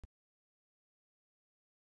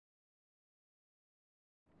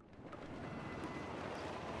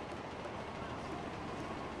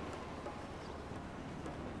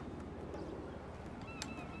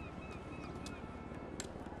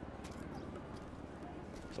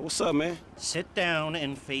So what's up, man? Sit down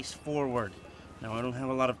and face forward. Now, I don't have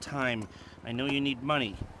a lot of time. I know you need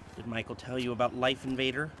money. Did Michael tell you about Life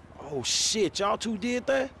Invader? Oh, shit, y'all two did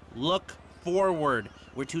that? Look forward.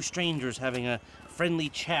 We're two strangers having a friendly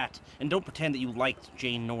chat. And don't pretend that you liked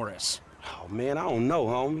Jane Norris. Oh, man, I don't know,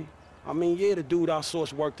 homie. I mean, yeah, the dude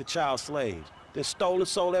outsourced work to child slaves, then stole and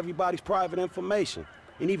sold everybody's private information,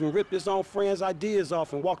 and even ripped his own friends' ideas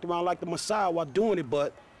off and walked around like the Messiah while doing it,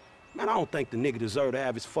 but, man, I don't think the nigga deserved to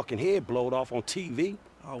have his fucking head blowed off on TV.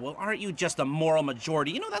 Oh, well, aren't you just a moral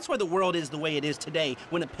majority? You know, that's why the world is the way it is today,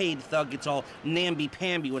 when a paid thug gets all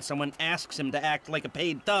namby-pamby when someone asks him to act like a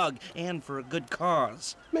paid thug, and for a good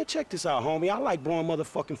cause. Man, check this out, homie. I like blowing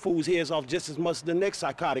motherfucking fools' heads off just as much as the next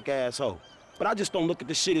psychotic asshole. But I just don't look at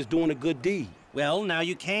this shit as doing a good deed. Well, now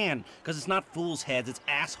you can, because it's not fools' heads, it's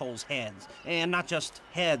assholes' heads. And not just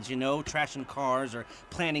heads, you know, trashing cars or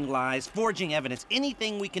planning lies, forging evidence,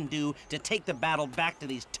 anything we can do to take the battle back to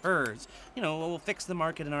these turds. You know, we'll fix the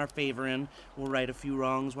market in our favor and we'll right a few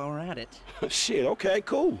wrongs while we're at it. Shit, okay,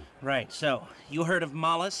 cool. Right, so, you heard of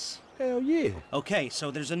Mollis? Hell yeah. Okay, so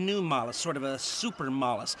there's a new Mollis, sort of a super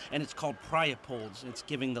Mollis, and it's called Priapold. It's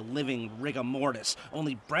giving the living rigor mortis.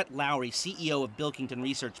 Only Brett Lowry, CEO of Bilkington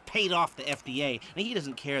Research, paid off the FDA, and he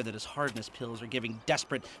doesn't care that his hardness pills are giving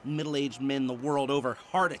desperate, middle-aged men the world over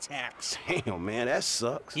heart attacks. Damn, man, that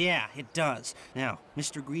sucks. Yeah, it does. Now,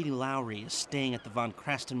 Mr. Greedy Lowry is staying at the Von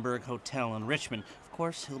Krastenberg Hotel in Richmond. Of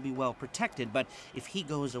course, he'll be well protected, but if he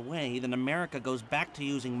goes away, then America goes back to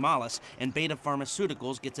using Mollis, and Beta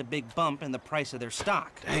Pharmaceuticals gets a big bump in the price of their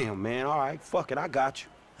stock. Damn, man, all right, fuck it, I got you.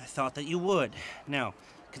 I thought that you would. Now,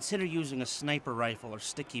 consider using a sniper rifle or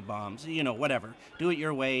sticky bombs, you know, whatever. Do it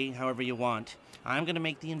your way, however you want. I'm gonna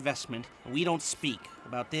make the investment, and we don't speak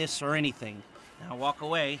about this or anything. Now walk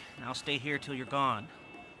away, and I'll stay here till you're gone.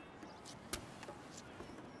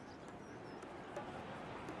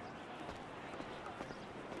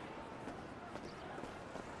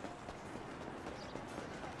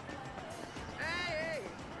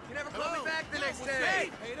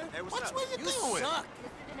 Hey, what's with you doing? Suck.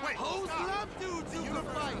 Wait, who's love dudes you can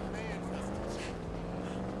fight?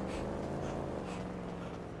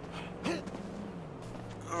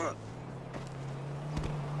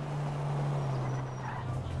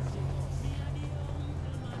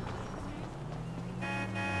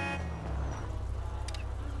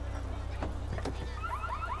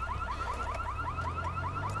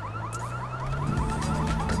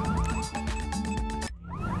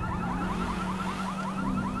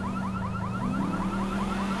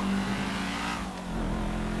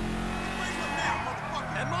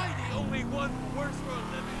 Am I the only one who works for a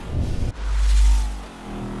living?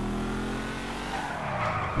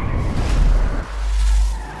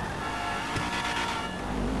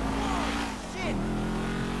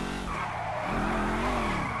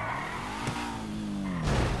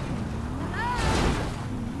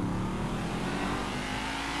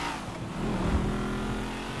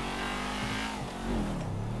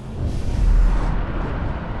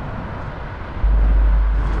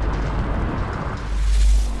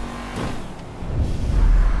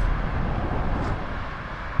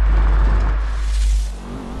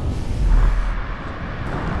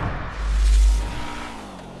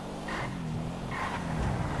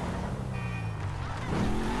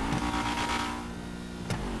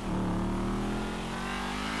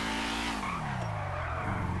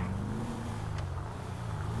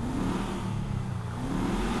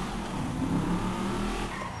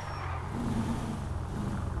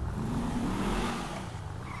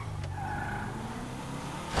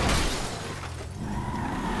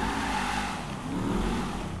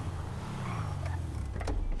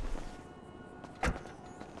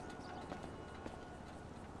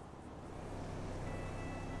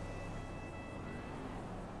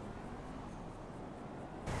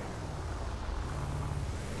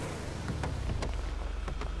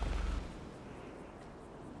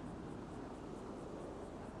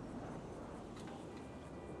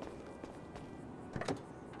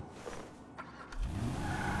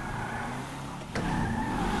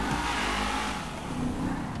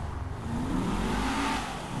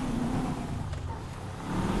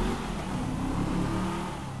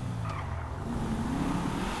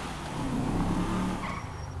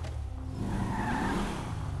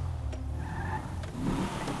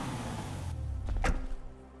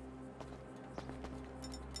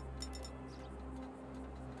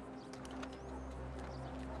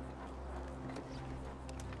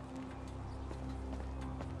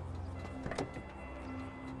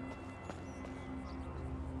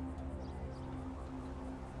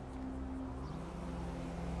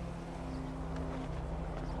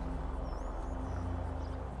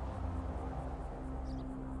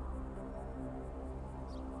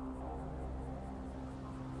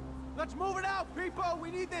 Let's move it out, people! We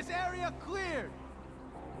need this area cleared!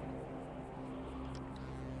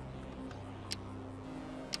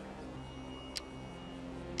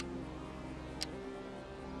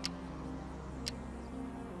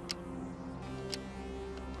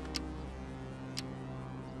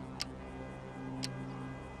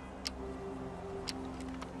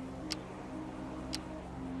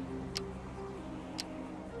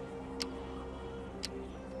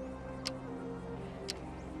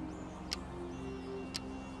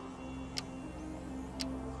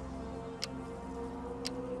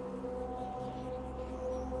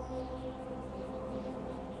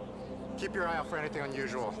 Keep your eye out for anything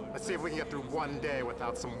unusual. Let's see if we can get through one day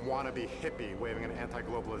without some wannabe hippie waving an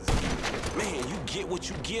anti-globalist. Man, you get what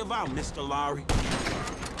you give out, Mr. Lowry.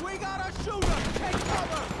 We got a shooter! Take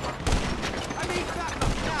cover!